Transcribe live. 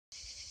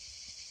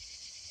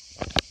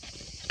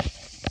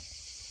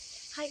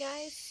Hi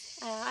guys,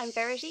 I'm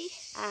Verity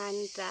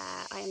and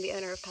I am the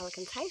owner of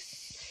Pelican's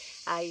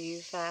house.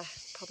 You've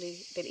probably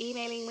been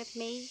emailing with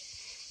me.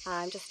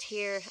 I'm just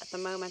here at the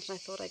moment and I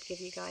thought I'd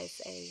give you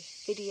guys a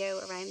video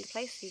around the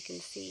place so you can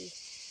see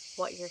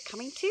what you're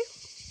coming to.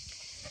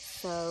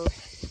 So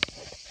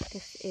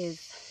this is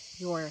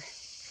your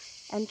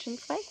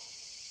entranceway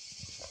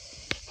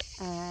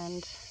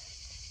and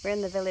we're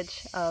in the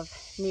village of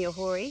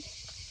Neohori,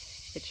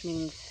 which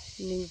means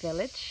new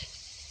village.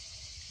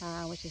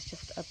 Which is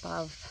just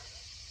above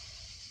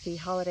the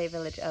holiday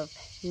village of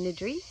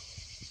Nidri.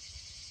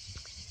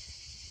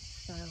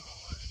 So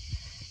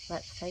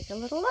let's take a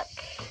little look.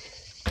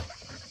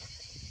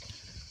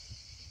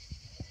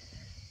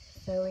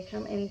 So we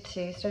come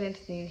straight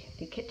into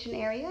the kitchen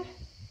area.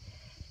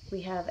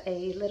 We have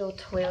a little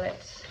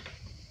toilet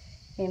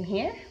in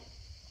here.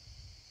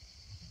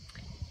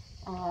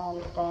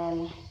 And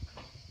then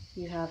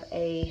you have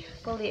a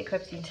fully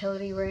equipped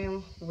utility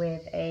room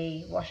with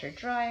a washer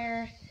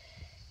dryer,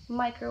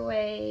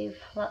 microwave,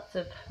 lots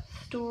of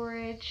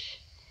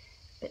storage,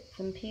 bits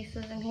and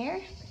pieces in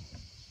here.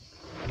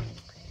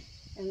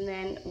 And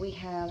then we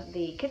have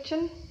the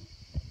kitchen.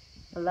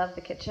 I love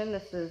the kitchen.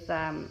 This is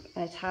an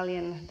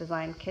Italian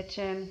designed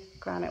kitchen,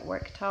 granite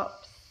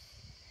worktops.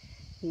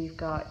 You've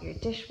got your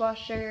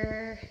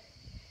dishwasher,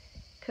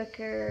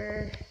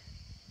 cooker,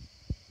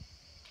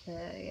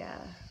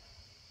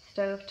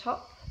 stove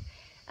top.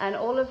 And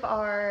all of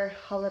our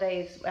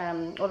holidays,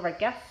 all of our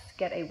guests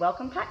get a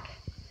welcome pack.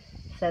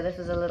 So this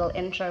is a little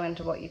intro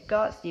into what you've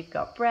got. So you've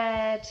got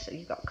bread,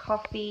 you've got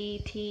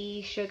coffee,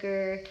 tea,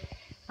 sugar,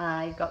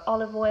 you've got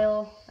olive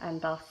oil and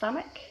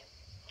balsamic.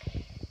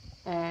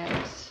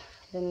 And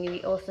then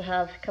we also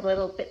have a couple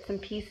little bits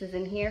and pieces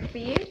in here for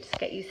you to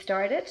get you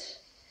started.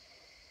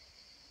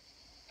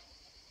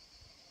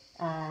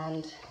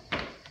 And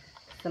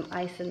some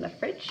ice in the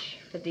fridge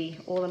for the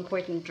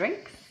all-important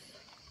drinks.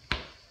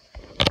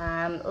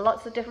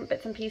 Lots of different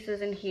bits and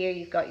pieces in here.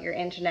 You've got your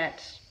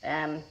internet,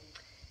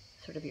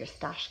 sort of your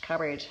stash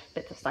cupboard,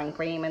 bits of sun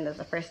cream, and there's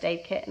a first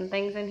aid kit and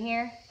things in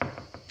here.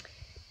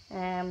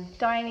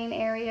 Dining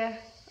area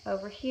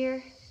over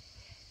here.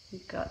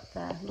 You've got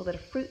a little bit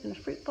of fruit in the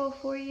fruit bowl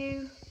for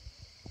you.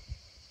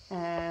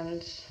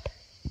 And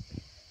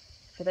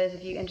for those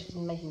of you interested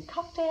in making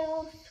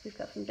cocktails, we've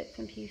got some bits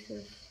and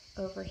pieces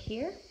over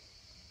here.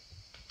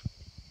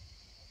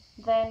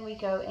 Then we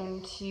go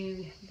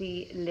into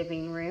the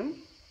living room.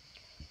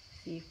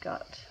 So you've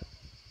got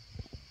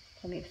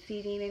plenty of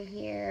seating in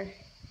here.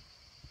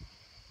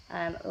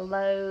 And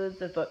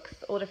loads of books,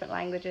 all different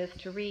languages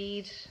to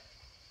read.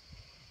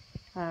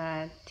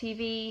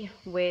 TV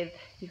with,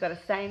 you've got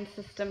a sound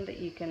system that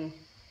you can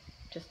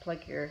just plug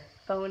your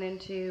phone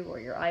into,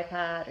 or your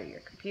iPad or your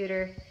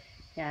computer.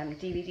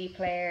 DVD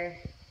player.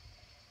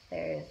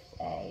 There's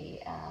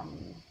a,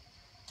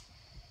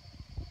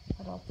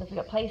 what else have we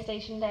got?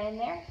 PlayStation down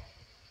there.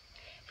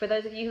 For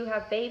those of you who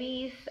have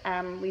babies,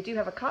 we do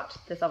have a cot.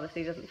 This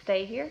obviously doesn't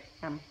stay here.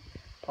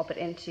 Pop it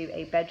into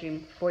a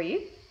bedroom for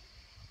you.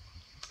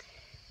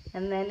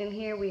 And then in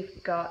here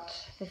we've got,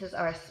 this is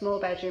our small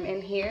bedroom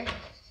in here,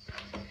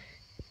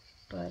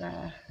 but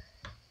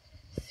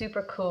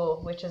super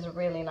cool, which is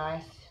really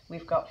nice.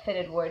 We've got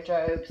fitted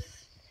wardrobes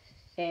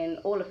in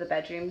all of the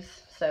bedrooms,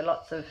 so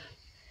lots of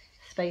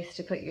space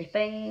to put your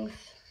things.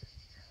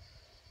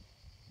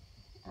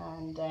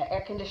 And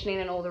air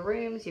conditioning in all the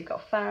rooms, you've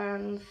got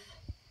fans.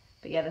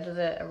 But yeah, this is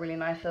a really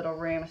nice little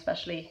room,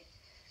 especially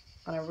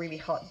on a really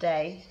hot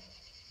day.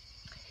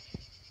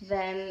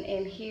 Then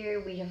in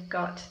here we have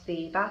got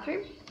the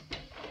bathroom,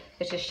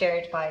 which is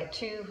shared by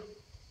two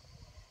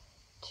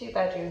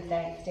bedrooms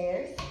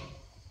downstairs.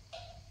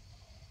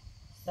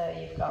 So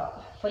you've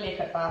got fully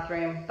equipped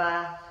bathroom,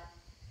 bath,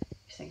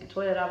 your sink and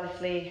toilet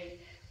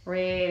obviously,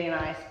 really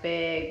nice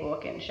big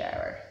walk-in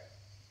shower.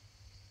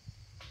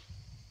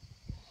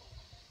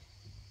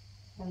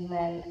 And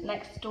then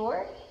next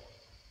door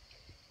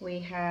we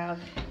have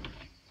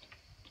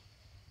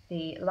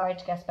the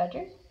large guest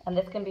bedroom. And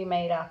this can be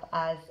made up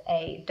as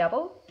a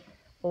double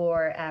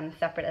or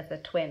separate as a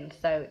twin.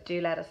 So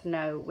do let us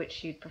know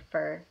which you'd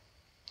prefer.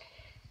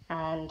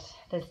 And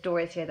there's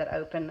doors here that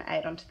open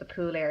out onto the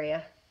pool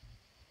area.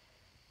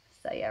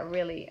 So yeah,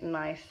 really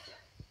nice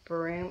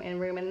room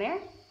in there.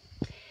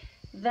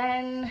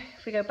 Then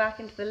if we go back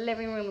into the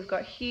living room, we've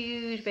got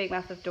huge, big,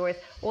 massive doors.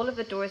 All of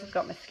the doors have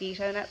got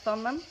mosquito nets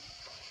on them.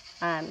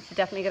 It's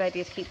definitely a good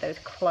idea to keep those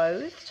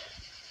closed.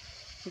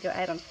 We go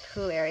out on the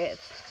pool area.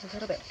 It's a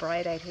little bit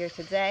bright out here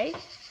today,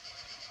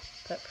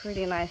 but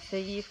pretty nice. So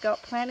you've got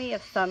plenty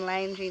of sun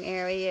lounging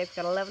area. You've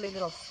got a lovely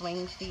little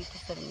swing seat to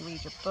sit and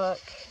read your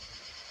book.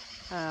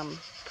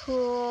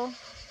 Pool.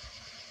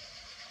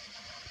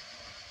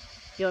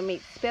 You'll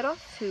meet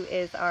Spiros, who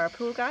is our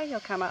pool guy. He'll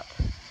come up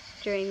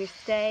during your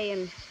stay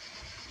and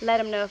let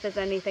him know if there's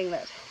anything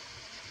that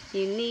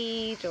you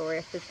need, or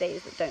if there's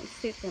days that don't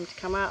suit him to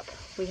come up.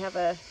 We have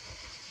a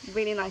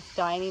really nice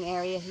dining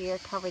area here,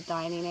 covered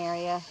dining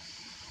area.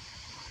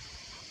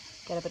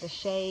 Get a bit of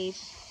shade.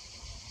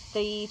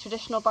 The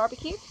traditional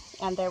barbecue,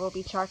 and there will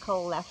be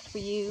charcoal left for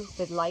you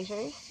with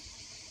lighters.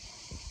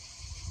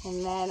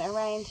 And then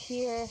around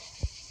here,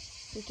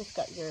 you've just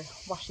got your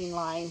washing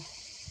line,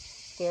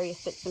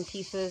 various bits and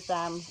pieces.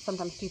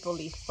 Sometimes people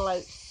leave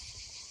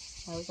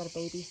floats. We've got a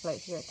baby float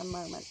here at the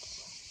moment,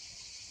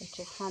 which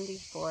is handy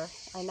for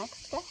our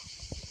next guest.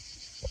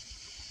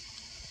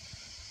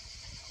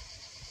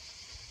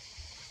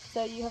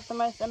 So you have the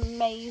most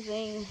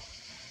amazing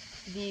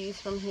views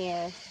from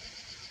here.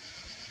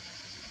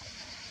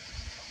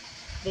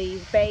 The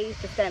bay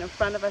just down in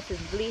front of us is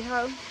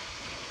Vliho,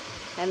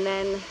 and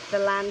then the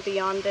land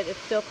beyond it is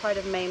still part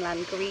of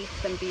mainland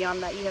Greece, and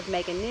beyond that you have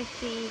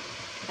Meganisi,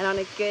 and on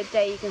a good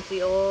day you can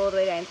see all the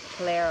way down to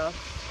Peleros.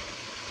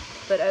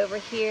 But over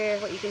here,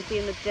 what you can see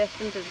in the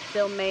distance is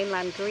still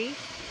mainland Greece,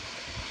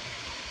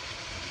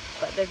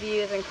 but the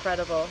view is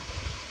incredible.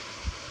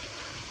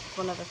 It's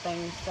one of the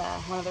things,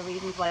 one of the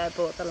reasons why I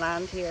bought the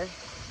land here.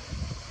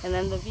 And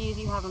then the views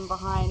you have in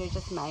behind are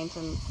just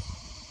mountains.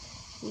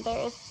 And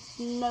there is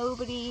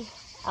nobody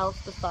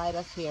else beside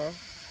us here.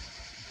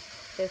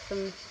 There's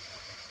some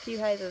few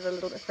houses a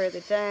little bit further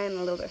down,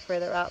 a little bit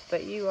further up,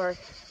 but you are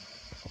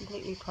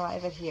completely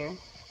private here.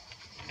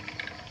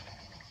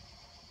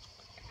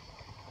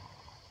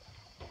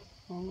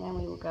 And then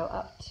we will go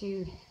up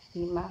to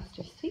the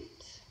master suite.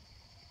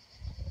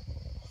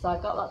 So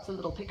I've got lots of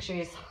little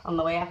pictures on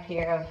the way up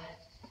here of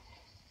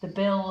the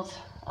build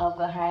of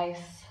the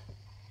house.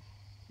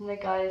 And the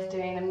guy is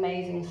doing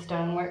amazing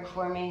stonework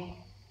for me.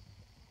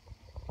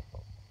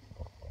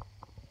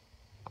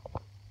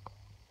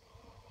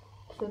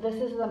 So this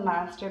is the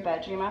master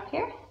bedroom up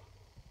here.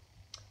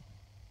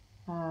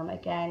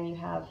 Again, you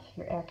have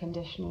your air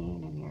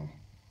conditioning and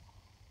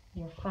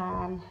your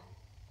fan.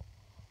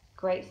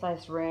 Great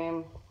sized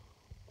room.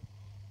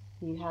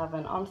 You have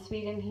an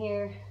ensuite in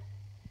here.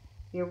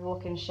 Your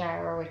walk-in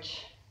shower,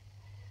 which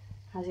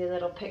has your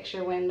little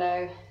picture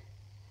window.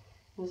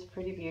 It's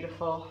pretty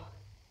beautiful.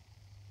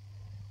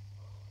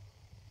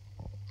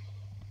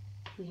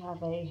 You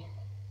have a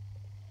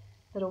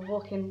little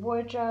walk-in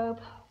wardrobe,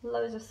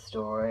 loads of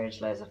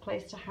storage, loads of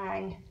place to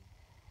hang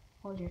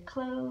all your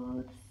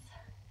clothes.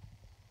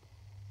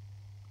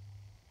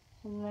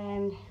 And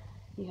then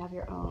you have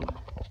your own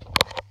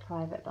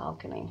private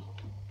balcony.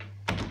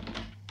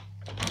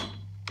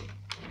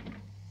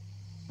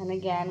 And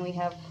again, we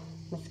have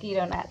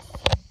mosquito nets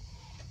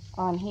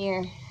on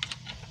here.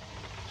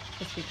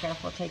 Just be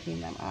careful taking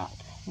them up.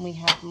 And we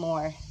have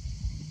more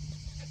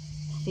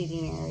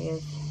seating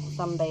areas,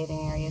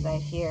 sunbathing areas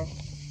out here.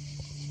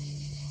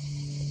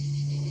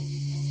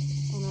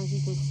 And as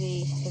you can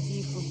see, the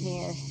view from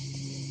here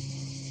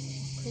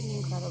is pretty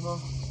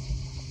incredible.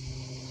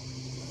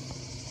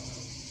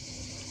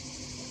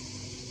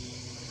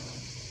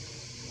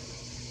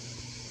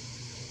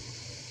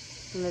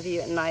 And the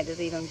view at night is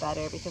even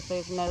better because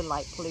there's no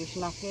light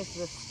pollution up here,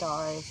 so the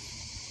stars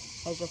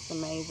are just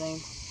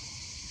amazing.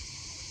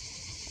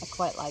 I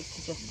quite like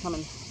to just come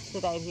and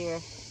sit out here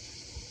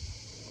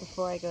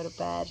before I go to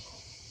bed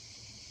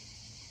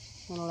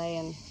and lay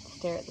and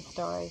stare at the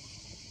stars.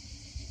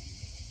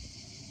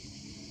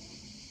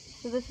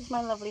 So this is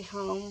my lovely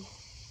home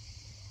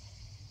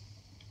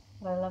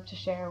that I love to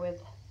share with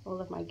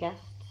all of my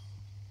guests.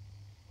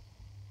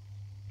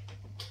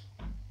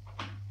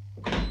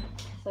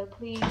 So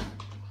please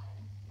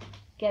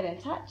get in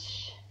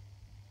touch,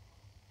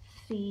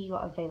 see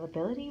what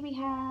availability we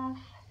have,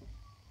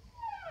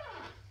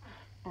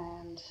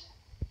 and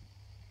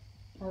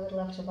I would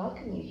love to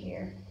welcome you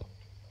here.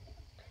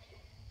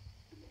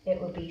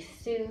 It will be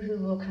Sue who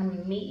will come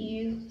and meet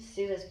you.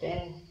 Sue's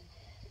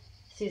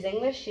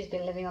English. She's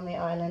been living on the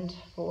island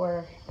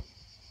for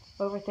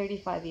over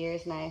 35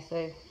 years now,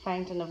 so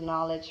fountain of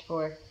knowledge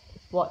for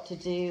what to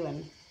do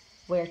and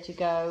where to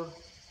go.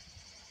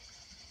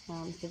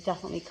 So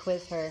definitely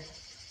quiz her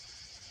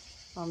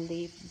on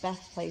the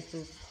best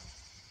places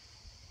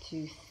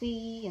to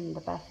see and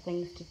the best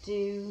things to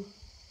do.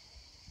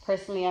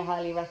 Personally, I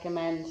highly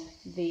recommend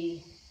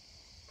the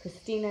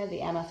Christina,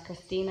 the MS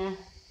Christina,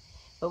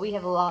 but we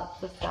have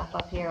lots of stuff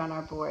up here on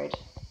our board.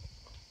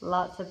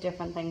 Lots of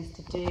different things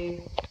to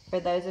do. For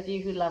those of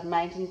you who love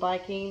mountain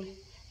biking,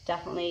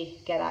 definitely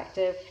get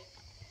active.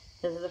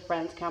 This is a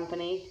friend's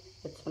company.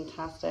 It's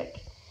fantastic.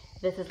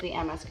 This is the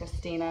MS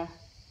Christina.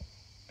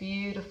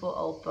 Beautiful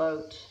old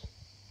boat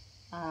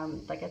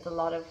that gets a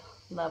lot of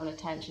love and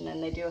attention,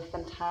 and they do a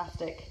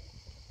fantastic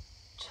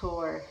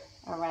tour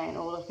around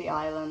all of the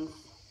islands.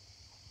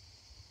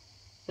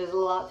 There's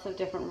lots of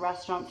different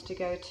restaurants to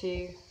go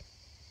to,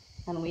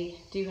 and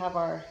we do have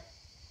our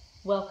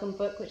welcome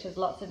book, which has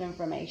lots of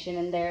information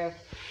in there of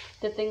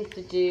the things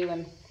to do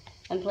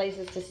and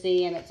places to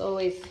see, and it's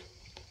always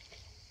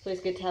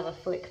good to have a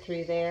flick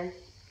through there.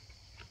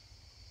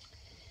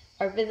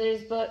 Our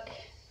visitors book,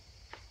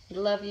 I'd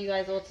love you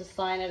guys all to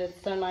sign it.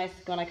 It's so nice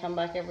when I come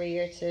back every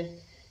year to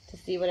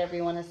see what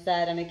everyone has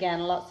said, and again,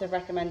 lots of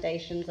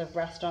recommendations of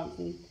restaurants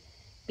and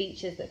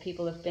beaches that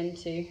people have been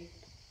to.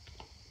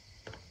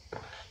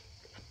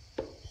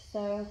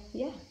 So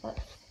yeah,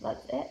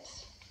 that's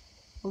it,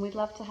 and we'd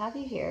love to have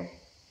you here.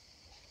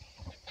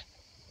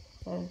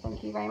 So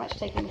thank you very much for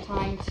taking the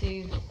time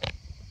to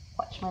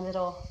watch my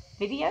little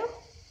video,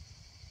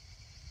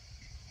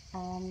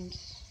 and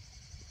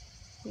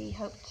we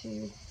hope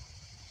to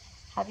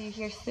have you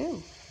here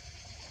soon.